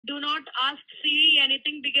Do not ask Siri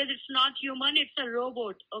anything because it's not human, it's a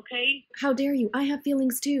robot, okay? How dare you? I have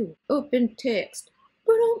feelings too. Open text.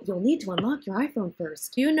 You'll need to unlock your iPhone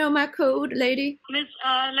first. Do you know my code, lady? Miss,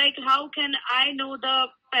 like, how can I know the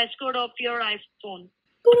passcode of your iPhone?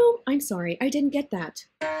 I'm sorry, I didn't get that.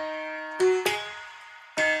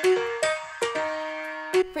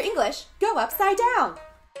 For English, go upside down.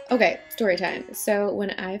 Okay, story time. So when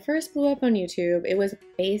I first blew up on YouTube, it was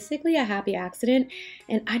basically a happy accident,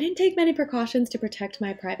 and I didn't take many precautions to protect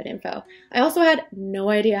my private info. I also had no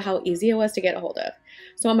idea how easy it was to get a hold of.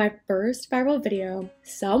 So on my first viral video,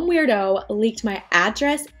 some weirdo leaked my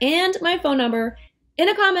address and my phone number in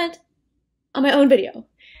a comment on my own video.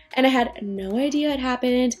 And I had no idea it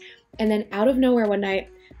happened, and then out of nowhere one night,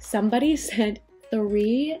 somebody sent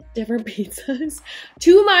 3 different pizzas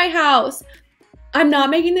to my house. I'm not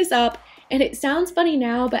making this up, and it sounds funny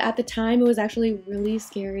now, but at the time it was actually really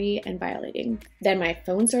scary and violating. Then my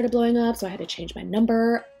phone started blowing up, so I had to change my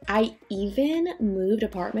number. I even moved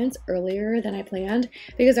apartments earlier than I planned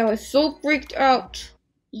because I was so freaked out.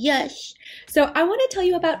 Yes. So I want to tell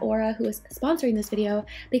you about Aura, who is sponsoring this video,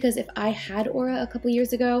 because if I had Aura a couple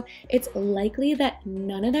years ago, it's likely that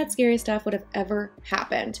none of that scary stuff would have ever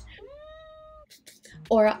happened.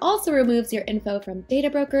 Aura also removes your info from data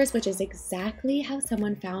brokers, which is exactly how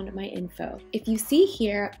someone found my info. If you see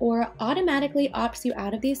here, Aura automatically opts you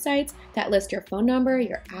out of these sites that list your phone number,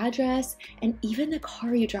 your address, and even the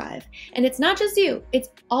car you drive. And it's not just you, it's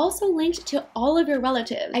also linked to all of your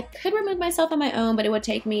relatives. I could remove myself on my own, but it would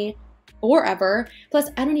take me forever. Plus,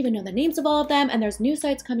 I don't even know the names of all of them, and there's new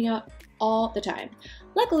sites coming out all the time.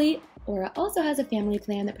 Luckily, Aura also has a family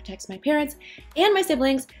plan that protects my parents and my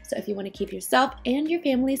siblings, so if you want to keep yourself and your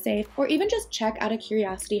family safe, or even just check out of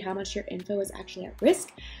curiosity how much your info is actually at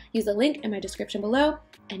risk, use the link in my description below,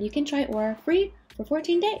 and you can try Aura free for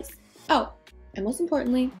 14 days. Oh, and most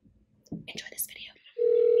importantly, enjoy this video.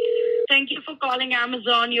 Thank you for calling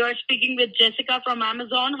Amazon. You are speaking with Jessica from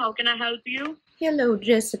Amazon. How can I help you? Hello,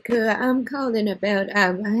 Jessica. I'm calling about, I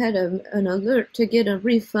had an alert to get a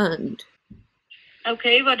refund.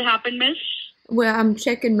 Okay, what happened, miss? Well, I'm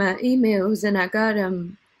checking my emails and I got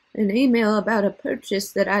an email about a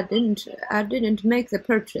purchase that I didn't make the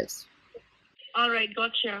purchase. All right,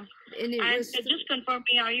 gotcha. And just confirm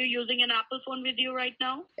me, are you using an Apple phone with you right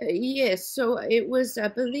now? Yes, so it was, I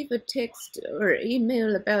believe, a text or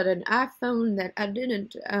email about an iPhone that I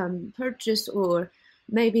didn't purchase, or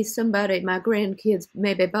maybe somebody, my grandkids,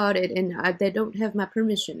 maybe bought it and they don't have my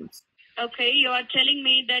permissions. Okay, you are telling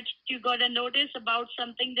me that you got a notice about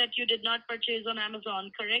something that you did not purchase on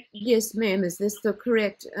Amazon, correct? Yes, ma'am. Is this the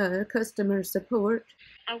correct customer support?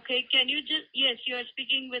 Okay, can you just, yes, you are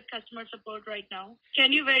speaking with customer support right now.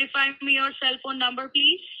 Can you verify me your cell phone number,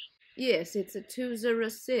 please? Yes, it's a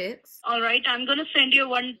 206. All right, I'm going to send you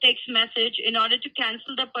one text message in order to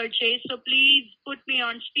cancel the purchase. So please put me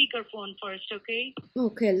on speakerphone first, okay?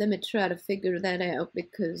 Okay, let me try to figure that out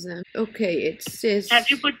because, okay, it says... Have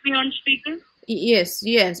you put me on speaker? Yes.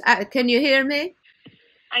 Can you hear me?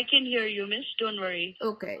 I can hear you, miss. Don't worry.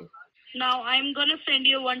 Okay. Now, I'm going to send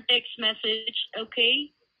you one text message, okay?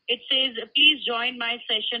 It says, please join my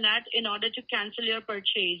session in order to cancel your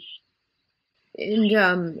purchase. And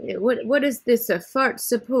what is this?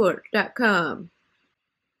 Fartsupport.com.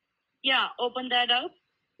 Yeah, open that up.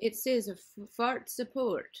 It says fart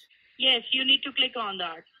support. Yes, you need to click on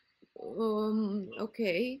that.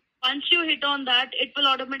 Okay. Once you hit on that, it will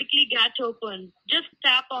automatically get open. Just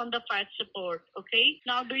tap on the fart support, okay?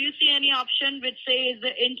 Now, do you see any option which says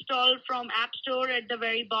install from App Store at the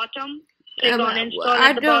very bottom? Click on install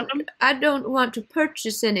at the bottom. I don't want to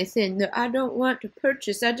purchase anything. I don't want to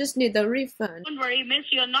purchase. I just need the refund. Don't worry, miss.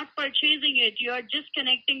 You're not purchasing it. You're just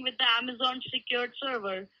connecting with the Amazon secured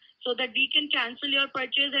server so that we can cancel your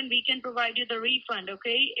purchase and we can provide you the refund,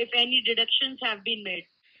 okay? If any deductions have been made,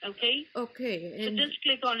 okay? Okay. And so just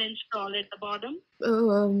click on install at the bottom.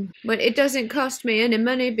 But it doesn't cost me any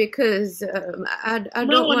money because I don't want...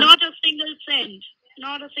 No, not a single cent.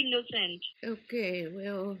 Not a single cent. Okay,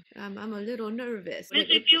 well, I'm a little nervous. Miss,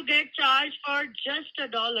 if you get charged for just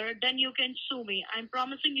 $1, then you can sue me. I'm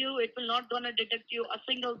promising you it will not gonna deduct you a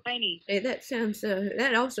single penny. Hey, that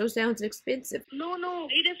also sounds expensive. No,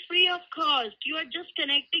 it is free of cost. You are just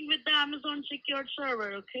connecting with the Amazon secured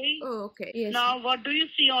server, okay? Oh, okay. Yes. Now, what do you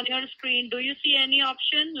see on your screen? Do you see any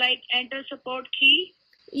option like enter support key?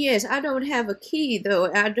 Yes, I don't have a key though.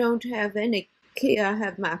 I don't have any key. I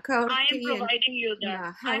have my car key. I am providing you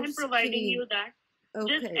that. I am providing you that.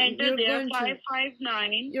 Just Okay, enter you're there going to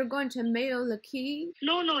 559. you're going to mail the key.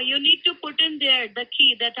 No, you need to put in there the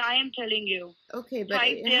key that I am telling you. Okay, but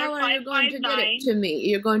Type there how are you going to get it 559. to me?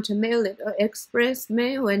 You're going to mail it express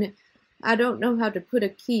mail, and I don't know how to put a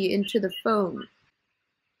key into the phone.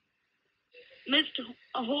 Miss,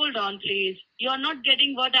 hold on, please. You're not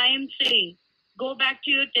getting what I am saying. Go back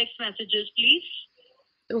to your text messages, please.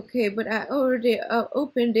 Okay, but I already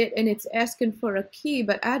opened it, and it's asking for a key,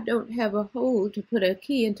 but I don't have a hole to put a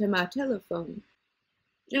key into my telephone.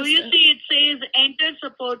 Do you see it says enter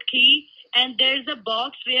support key, and there's a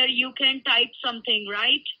box where you can type something,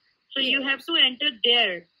 right? So you have to enter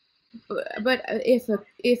there. But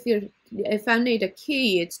if I need a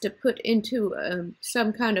key, it's to put into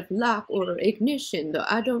some kind of lock or ignition. Though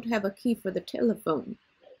I don't have a key for the telephone.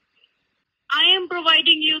 I am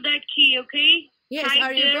providing you that key, okay? Yes. Type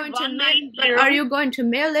Are you there going to 190. are you going to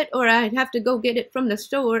mail it, or I have to go get it from the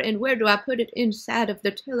store? And where do I put it inside of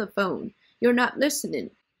the telephone? You're not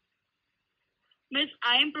listening. Miss,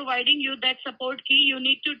 I am providing you that support key. You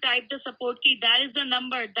need to type the support key. That is the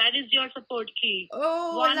number. That is your support key.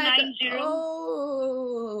 Oh, 190.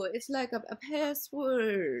 It's like a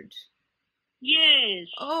password. Yes.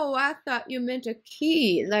 Oh, I thought you meant a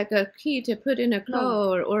key, like a key to put in a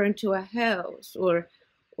car or into a house or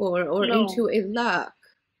No. into a lock.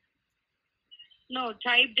 No,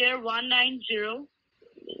 type there 190.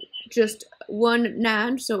 Just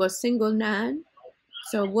 19, so a single 9.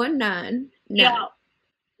 So 19. Yeah.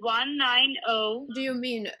 190. Do you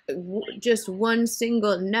mean just one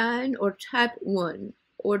single 9 or type 1?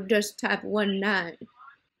 Or just type 19?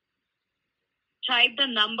 Type the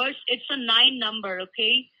numbers. It's a 9 number,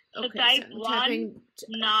 okay? So Okay, type so I'm 1, typing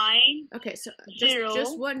 9. Okay, so Zero.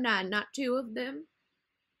 just one 9, not two of them?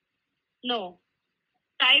 No.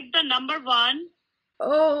 Type the number 1.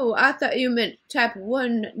 Oh, I thought you meant type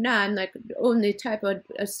 19, like only type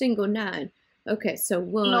a single 9. Okay, so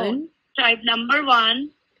 1. No. Type number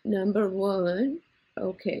 1. Number 1.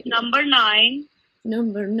 Okay. Number 9.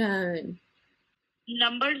 Number 9.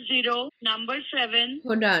 Number 0. Number 7.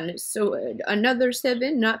 Hold on. So another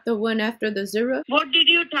 7, not the one after the 0? What did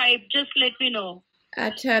you type? Just let me know.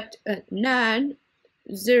 I typed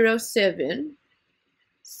 907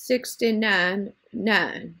 69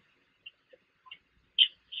 9.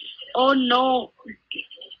 Oh no.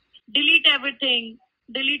 Delete everything.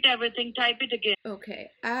 Delete everything. Type it again.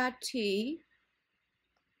 Okay.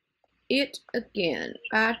 It again.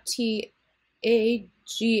 ITAGAIN.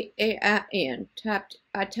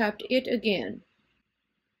 I typed it again.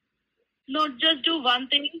 No, just do one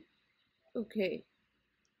thing. Okay.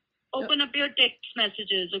 Open up your text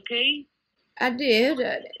messages, okay? I did,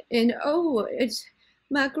 and it's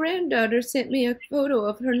my granddaughter sent me a photo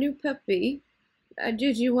of her new puppy.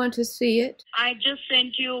 Did you want to see it? I just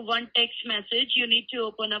sent you one text message. You need to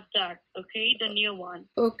open up that, okay? The new one.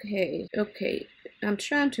 Okay. I'm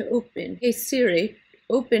trying to open. Hey Siri,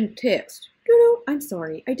 open text. I'm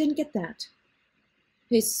sorry, I didn't get that.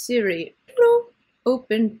 Hey Siri,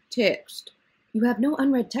 open text. You have no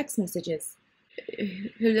unread text messages.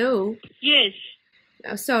 Hello? Yes.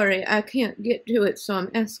 Sorry, I can't get to it, so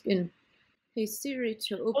I'm asking. Hey Siri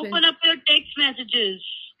to Open up your text messages.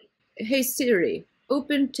 Hey Siri,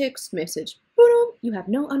 open text message. You have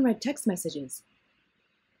no unread text messages.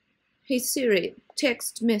 Hey Siri,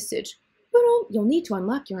 text message. You'll need to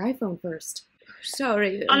unlock your iPhone first.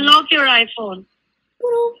 Sorry. Unlock your iPhone.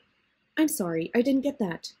 I'm sorry, I didn't get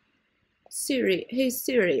that. Siri, hey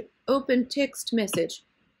Siri, open text message.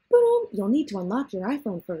 You'll need to unlock your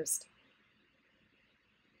iPhone first.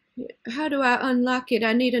 How do I unlock it?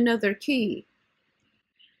 I need another key.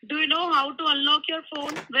 Do you know how to unlock your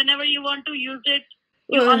phone? Whenever you want to use it,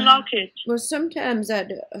 you unlock it. Well, sometimes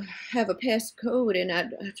I'd have a passcode, and I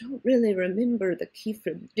don't really remember the key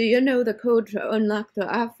for. Do you know the code to unlock the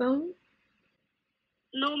iPhone?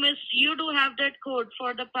 No, miss, you do have that code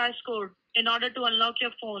for the passcode in order to unlock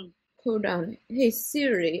your phone. Hold on. Hey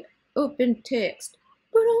Siri, open text.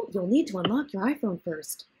 You'll need to unlock your iPhone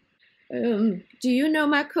first. Do you know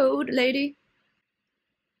my code, lady?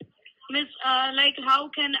 Miss, how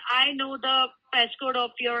can I know the passcode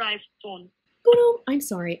of your iPhone? I'm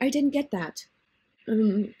sorry, I didn't get that.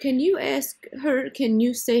 Can you ask her? Can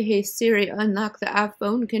you say, hey Siri, unlock the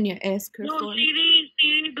iPhone? Can you ask her No, for Siri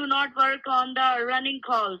do not work on the running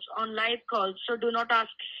calls, on live calls. So do not ask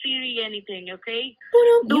Siri anything, okay?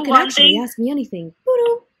 You can actually ask me anything.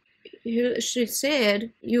 She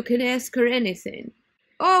said you can ask her anything.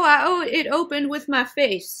 Oh, it opened with my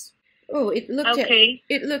face. Oh, it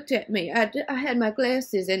looked at me. I had my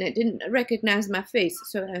glasses and it didn't recognize my face,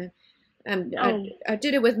 so I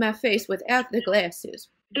did it with my face without the glasses.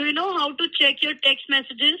 Do you know how to check your text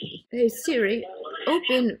messages? Hey Siri,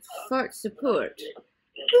 open fart support.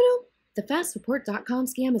 The fastsupport.com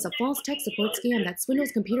scam is a false tech support scam that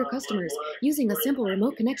swindles computer customers using a simple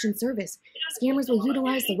remote connection service. Scammers will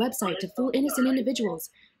utilize the website to fool innocent individuals,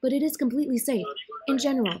 but it is completely safe. In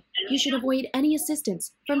general, you should avoid any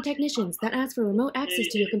assistance from technicians that ask for remote access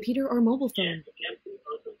to your computer or mobile phone.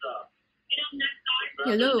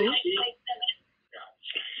 Hello?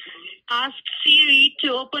 Ask Siri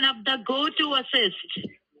to open up the Go to Assist.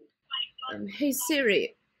 Hey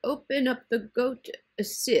Siri, open up the Go to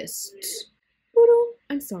Assist.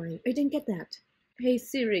 I'm sorry, I didn't get that. Hey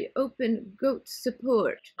Siri, open Goat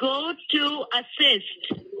Support. Go to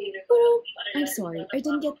Assist. I'm sorry, I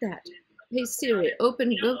didn't get that. Hey Siri,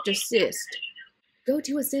 open Goat Assist. Go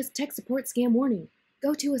to Assist tech support scam warning.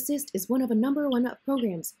 Go to Assist is one of a number of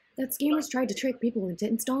programs that scammers tried to trick people into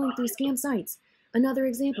installing through scam sites. Another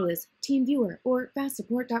example is TeamViewer or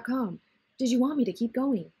fastsupport.com. Did you want me to keep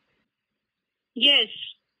going? Yes.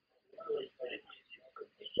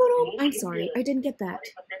 I'm sorry, I didn't get that.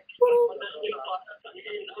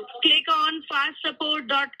 Click on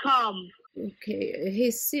fastsupport.com. Okay,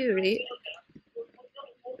 hey Siri,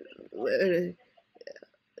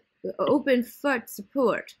 open fart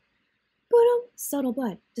support. Subtle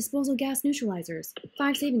butt, disposal gas neutralizers,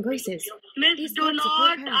 5 saving graces. Miss, These do fart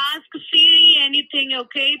support not pads. ask Siri anything,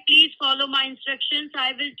 okay? Please follow my instructions.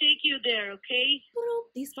 I will take you there, okay?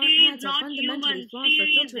 These fart Siri is pads are not fundamentally human. flawed for Siri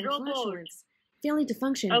is filtering robot. flatulence. Failing to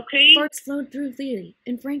function, Okay. farts flowed through freely,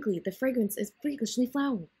 and frankly, the fragrance is freakishly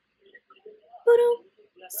foul.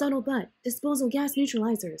 Subtle butt, disposal gas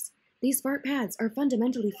neutralizers. These fart pads are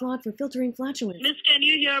fundamentally flawed for filtering flatulence. Miss, can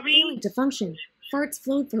you hear Failing me? to function, farts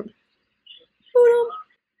flowed from.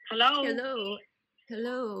 Hello? Hello?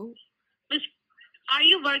 Hello? Miss, are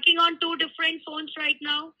you working on 2 different phones right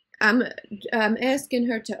now? I'm asking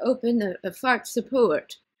her to open the fart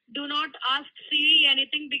support. Do not ask Siri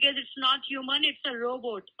anything because it's not human, it's a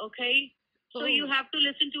robot, okay? So you have to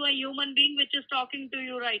listen to a human being which is talking to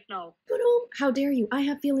you right now. How dare you? I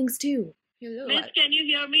have feelings too. Hello? Miss, can you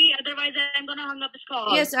hear me? Otherwise, I'm gonna hang up this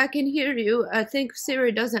call. Yes, I can hear you. I think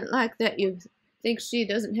Siri doesn't like that you think she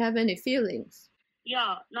doesn't have any feelings.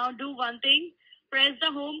 Yeah, now do one thing. Press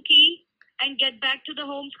the home key and get back to the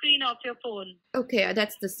home screen of your phone. Okay,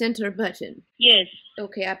 that's the center button. Yes.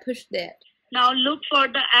 Okay, I pushed that. Now look for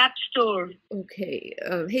the App Store. Okay,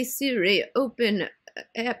 hey Siri, open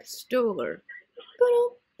App Store.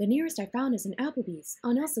 The nearest I found is an Applebee's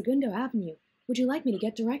on El Segundo Avenue. Would you like me to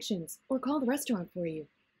get directions or call the restaurant for you?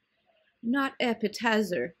 Not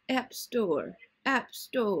appetizer, App Store. App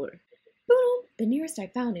Store. The nearest I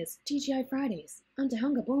found is TGI Fridays on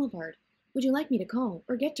Tehunga Boulevard. Would you like me to call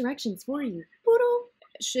or get directions for you?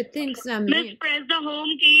 She thinks I'm Miss, mean. press the home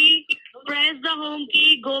key. Press the home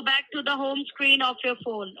key. Go back to the home screen of your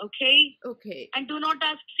phone, okay? Okay, And do not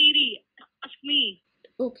ask Siri. Ask me.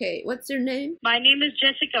 okay, what's your name? My name is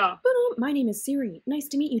Jessica. My name is Siri. Nice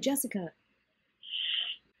to meet you, Jessica.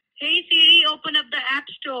 Hey Siri, open up the App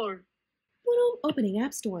Store. Opening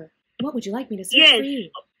App Store. What would you like me to search Yes. for you?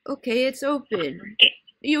 Okay, it's open.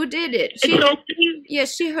 You did it. It's open.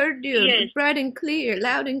 Yes, she heard you. Yes. Bright and clear,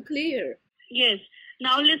 loud and clear. Yes.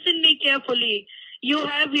 Now listen me carefully. You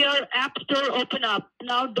have your App Store open up.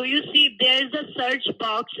 Now do you see there is a search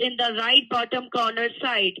box in the right bottom corner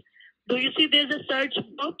side? Do you see there's a search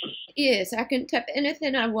box? Yes, I can type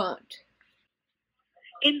anything I want.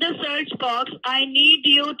 In the search box, I need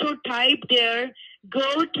you to type there,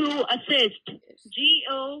 Go to Assist.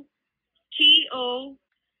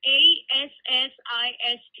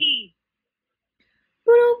 GOTOASSIST.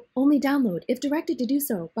 Only download if directed to do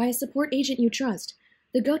so by a support agent you trust.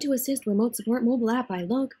 The Go to Assist remote support mobile app by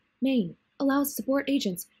Log, Maine, allows support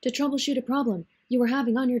agents to troubleshoot a problem you are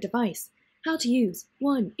having on your device. How to use: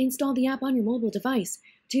 1. Install the app on your mobile device.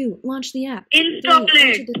 2. Launch the app. 3. Install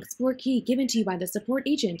Enter it. the support key given to you by the support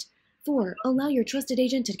agent. 4. Allow your trusted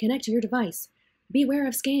agent to connect to your device. Beware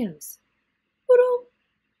of scams.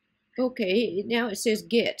 Okay, now it says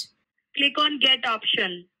get. Click on Get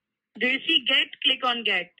option. Do you see Get? Click on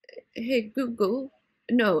Get. Hey Google.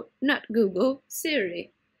 No, not Google.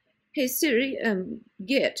 Siri. Hey Siri,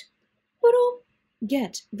 get.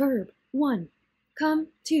 Get. Verb. 1. Come.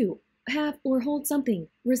 2. Have or hold something.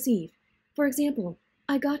 Receive. For example,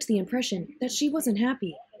 I got the impression that she wasn't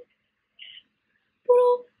happy.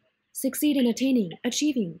 Succeed in attaining,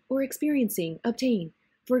 achieving, or experiencing, obtain.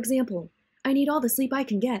 For example, I need all the sleep I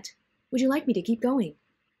can get. Would you like me to keep going?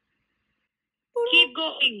 Keep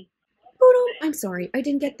going. I'm sorry, I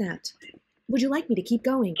didn't get that. Would you like me to keep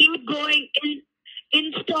going? Keep going.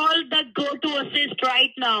 Install the Go to Assist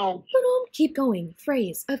right now. Keep going.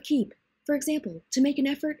 Phrase of keep. For example, to make an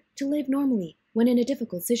effort to live normally when in a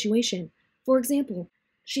difficult situation. For example,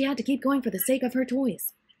 she had to keep going for the sake of her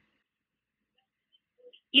toys.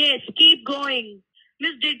 Yes, keep going.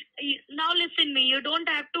 Miss, now listen me. You don't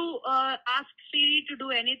have to ask Siri to do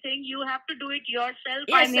anything. You have to do it yourself.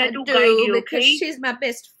 Yes, I'm here I to do, guide you, because okay? she's my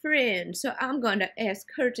best friend. So I'm going to ask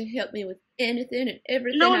her to help me with anything and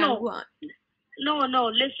everything No. I want. No,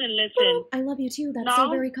 listen. I love you too. That's so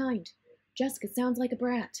very kind. Jessica sounds like a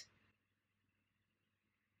brat.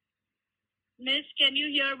 Miss, can you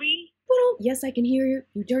hear me? Yes, I can hear you,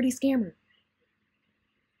 you dirty scammer.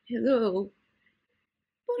 Hello.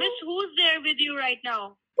 Miss, who's there with you right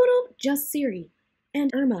now? Just Siri. And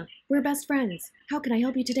Irma. We're best friends. How can I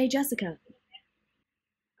help you today, Jessica?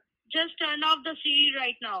 Just turn off the Siri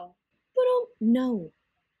right now. No.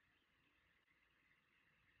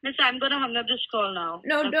 Miss, I'm gonna hang up this call now.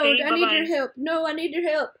 No, okay? don't. I need Bye-bye. your help. No, I need your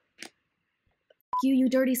help. You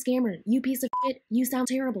dirty scammer. You piece of shit. You sound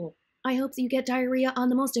terrible. I hope you get diarrhea on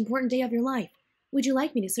the most important day of your life. Would you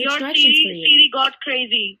like me to search Your directions for you? Siri got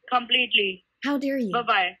crazy completely. How dare you?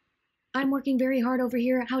 Bye-bye. I'm working very hard over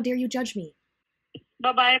here. How dare you judge me?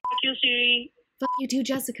 Bye-bye. Fuck you, Siri. Fuck you too,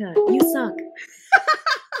 Jessica. You suck.